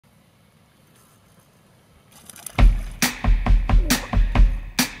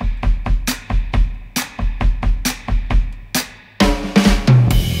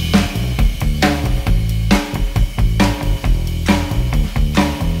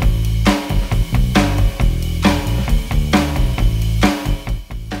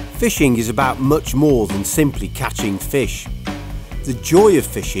Fishing is about much more than simply catching fish. The joy of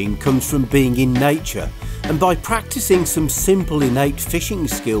fishing comes from being in nature and by practicing some simple innate fishing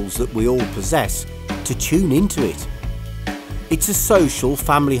skills that we all possess to tune into it. It's a social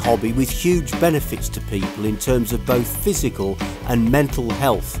family hobby with huge benefits to people in terms of both physical and mental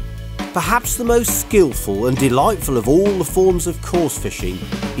health. Perhaps the most skillful and delightful of all the forms of coarse fishing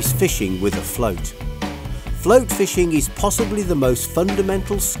is fishing with a float. Float fishing is possibly the most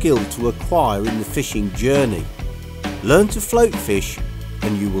fundamental skill to acquire in the fishing journey. Learn to float fish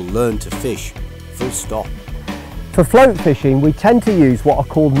and you will learn to fish. Full stop. For float fishing, we tend to use what are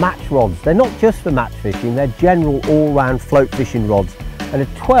called match rods. They're not just for match fishing, they're general all-round float fishing rods. And a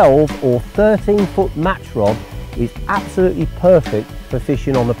 12 or 13 foot match rod is absolutely perfect for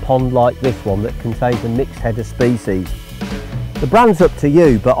fishing on a pond like this one that contains a mixed head of species. The brand's up to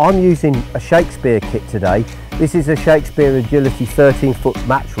you, but I'm using a Shakespeare kit today. This is a Shakespeare Agility 13 foot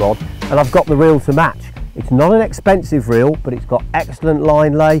match rod and I've got the reel to match. It's not an expensive reel, but it's got excellent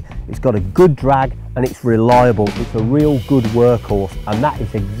line lay, it's got a good drag and it's reliable. It's a real good workhorse and that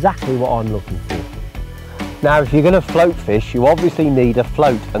is exactly what I'm looking for. Now if you're going to float fish, you obviously need a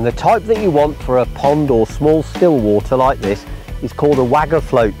float, and the type that you want for a pond or small still water like this is called a waggler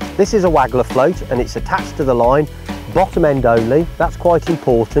float. This is a waggler float and it's attached to the line, bottom end only. That's quite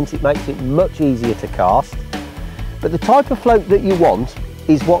important, it makes it much easier to cast. But the type of float that you want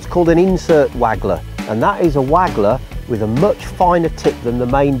is what's called an insert waggler, and that is a waggler with a much finer tip than the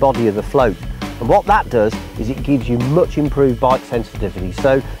main body of the float. And what that does is it gives you much improved bite sensitivity,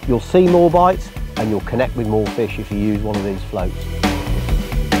 so you'll see more bites and you'll connect with more fish if you use one of these floats.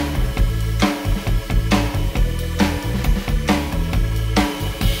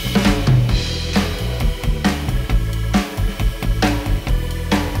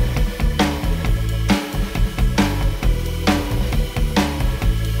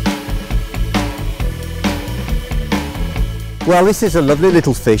 Well, this is a lovely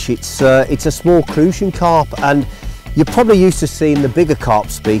little fish. It's a small crucian carp, and you're probably used to seeing the bigger carp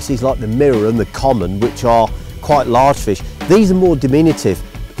species like the mirror and the common, which are quite large fish. These are more diminutive.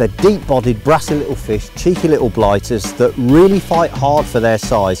 They're deep-bodied, brassy little fish, cheeky little blighters that really fight hard for their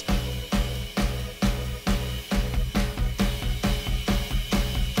size